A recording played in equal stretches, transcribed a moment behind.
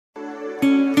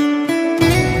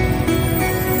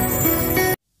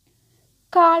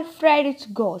Carl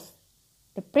Friedrich Gauss,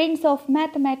 the prince of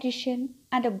mathematicians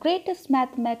and the greatest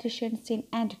mathematicians in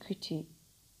antiquity.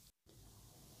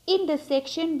 In this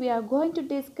section, we are going to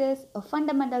discuss a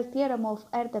fundamental theorem of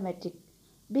arithmetic.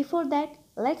 Before that,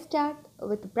 let's start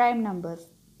with prime numbers.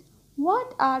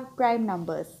 What are prime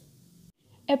numbers?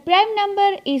 A prime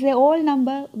number is a whole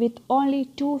number with only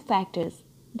two factors,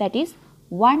 that is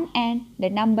 1 and the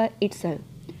number itself.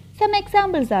 Some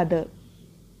examples are there.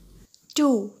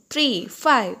 2, 3,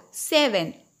 5,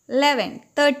 7, 11,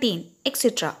 13,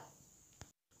 etc.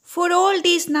 For all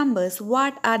these numbers,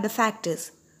 what are the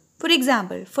factors? For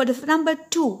example, for the number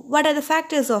 2, what are the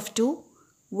factors of 2?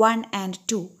 1 and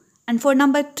 2. And for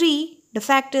number 3, the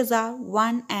factors are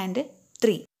 1 and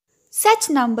 3. Such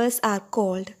numbers are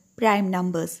called prime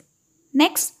numbers.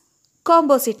 Next,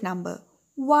 composite number.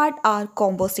 What are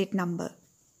composite number?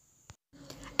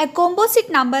 A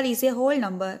composite number is a whole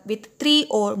number with 3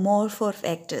 or more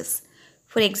factors.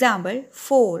 For example,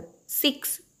 4,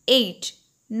 6, 8,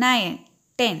 9,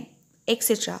 10,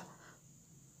 etc.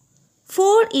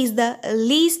 4 is the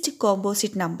least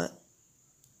composite number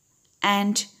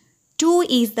and 2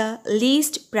 is the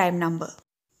least prime number.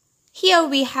 Here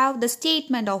we have the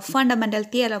statement of fundamental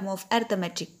theorem of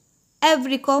arithmetic.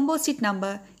 Every composite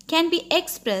number can be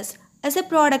expressed as a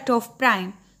product of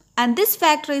prime, and this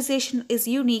factorization is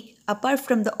unique apart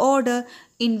from the order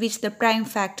in which the prime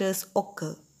factors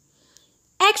occur.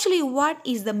 Actually, what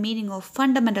is the meaning of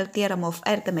fundamental theorem of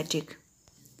arithmetic?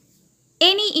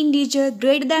 Any integer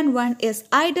greater than 1 is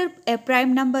either a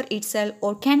prime number itself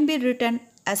or can be written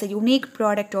as a unique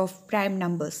product of prime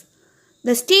numbers.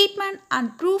 The statement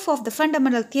and proof of the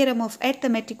fundamental theorem of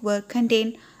arithmetic were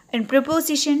contained in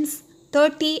propositions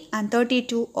 30 and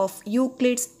 32 of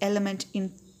Euclid's Element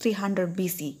in 300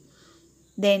 BC.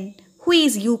 Then, who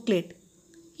is Euclid?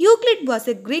 Euclid was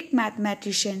a Greek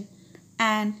mathematician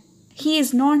and he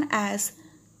is known as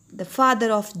the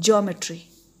father of geometry.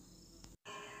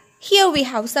 Here we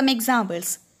have some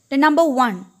examples. The number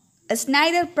 1 is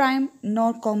neither prime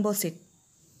nor composite.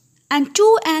 And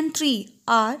 2 and 3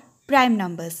 are prime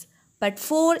numbers. But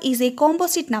 4 is a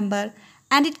composite number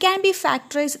and it can be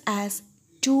factorized as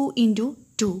 2 into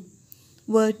 2,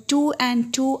 where 2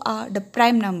 and 2 are the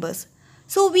prime numbers.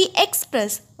 So we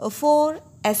express a 4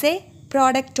 as a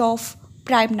product of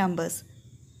prime numbers.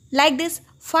 Like this,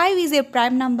 5 is a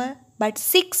prime number but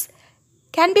 6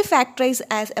 can be factorized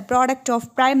as a product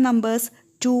of prime numbers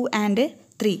 2 and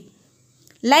 3.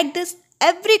 Like this,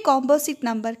 every composite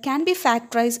number can be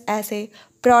factorized as a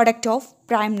product of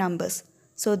prime numbers.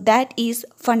 So that is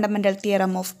fundamental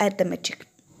theorem of arithmetic.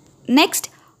 Next,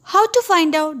 how to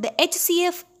find out the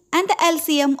HCF and the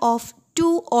LCM of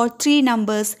 2 or 3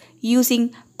 numbers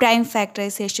using prime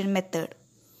factorization method.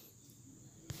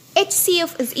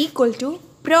 HCF is equal to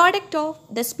product of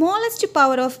the smallest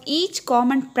power of each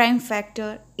common prime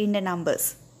factor in the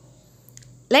numbers.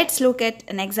 Let's look at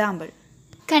an example.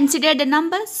 Consider the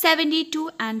numbers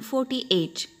 72 and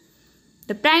 48.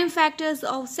 The prime factors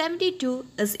of 72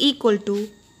 is equal to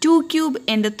 2 cube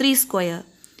into 3 square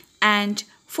and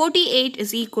 48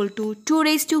 is equal to 2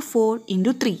 raised to 4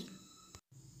 into 3.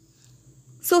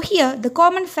 So here the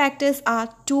common factors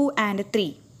are 2 and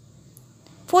 3.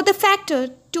 For the factor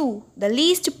 2, the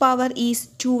least power is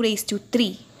 2 raised to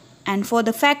 3. And for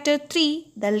the factor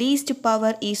 3, the least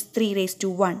power is 3 raised to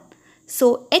 1.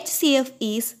 So HCF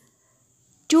is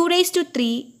 2 raised to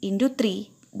 3 into 3,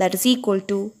 that is equal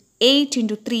to 8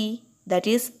 into 3, that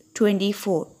is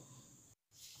 24.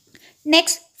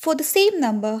 Next, for the same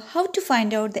number, how to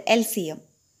find out the LCM?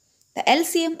 The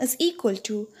LCM is equal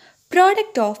to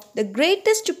product of the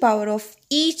greatest power of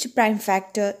each prime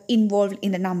factor involved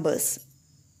in the numbers.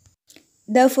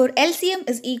 Therefore, LCM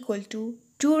is equal to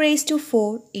 2 raised to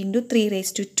 4 into 3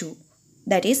 raised to 2.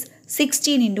 That is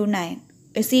 16 into 9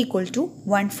 is equal to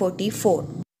 144.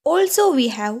 Also, we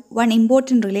have one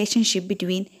important relationship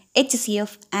between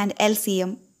HCF and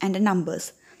LCM and the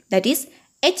numbers. That is,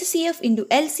 HCF into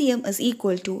LCM is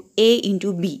equal to A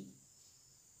into B.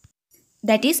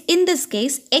 That is, in this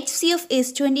case, HCF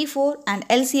is 24 and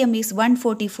LCM is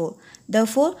 144.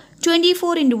 Therefore,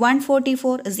 24 into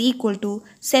 144 is equal to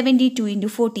 72 into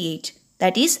 48.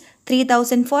 That is,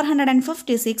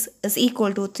 3456 is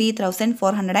equal to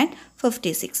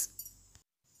 3456.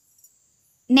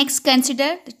 Next,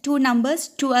 consider the two numbers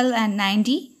 12 and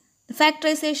 90. The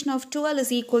factorization of 12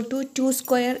 is equal to 2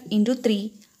 square into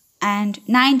 3 and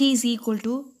 90 is equal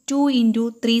to 2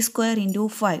 into 3 square into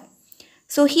 5.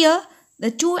 So here,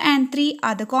 the 2 and 3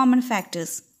 are the common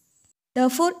factors.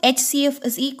 Therefore, HCF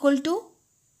is equal to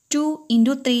 2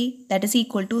 into 3, that is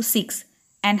equal to 6.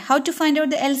 And how to find out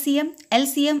the LCM?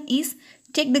 LCM is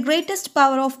take the greatest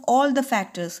power of all the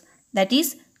factors, that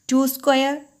is 2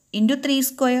 square into 3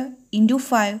 square into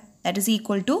 5, that is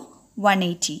equal to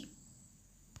 180.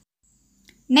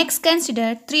 Next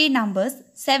consider three numbers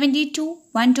 72,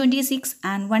 126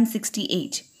 and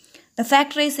 168. The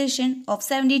factorization of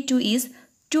 72 is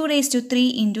 2 raised to 3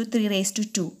 into 3 raised to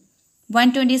 2.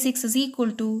 126 is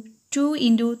equal to 2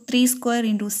 into 3 square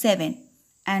into 7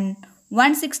 and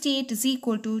 168 is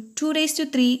equal to 2 raised to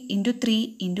 3 into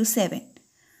 3 into 7.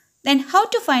 Then how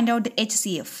to find out the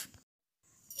HCF?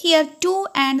 Here 2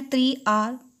 and 3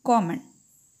 are common,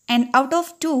 and out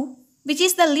of 2, which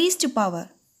is the least power?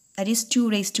 That is 2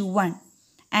 raised to 1.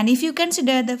 And if you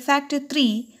consider the factor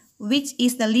 3, which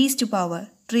is the least power?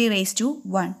 3 raised to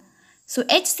 1. So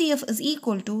HCF is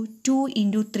equal to 2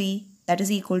 into 3, that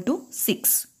is equal to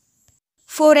 6.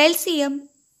 For LCM,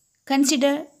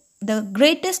 consider the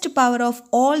greatest power of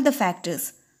all the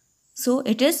factors. So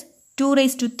it is 2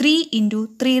 raised to 3 into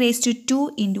 3 raised to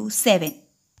 2 into 7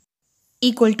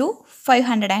 equal to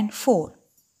 504.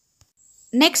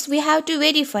 Next, we have to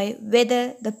verify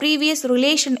whether the previous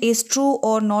relation is true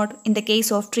or not in the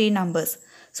case of three numbers.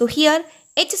 So here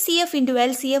HCF into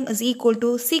LCM is equal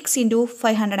to 6 into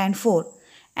 504.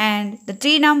 And the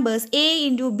three numbers A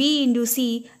into B into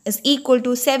C is equal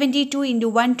to 72 into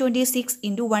 126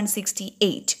 into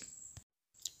 168.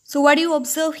 So what do you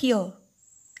observe here?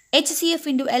 HCF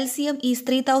into LCM is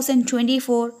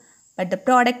 3024, but the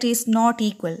product is not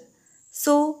equal.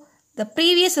 So the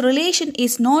previous relation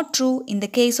is not true in the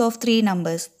case of three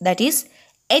numbers. That is,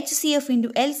 HCF into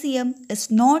LCM is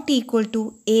not equal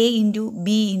to A into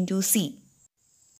B into C.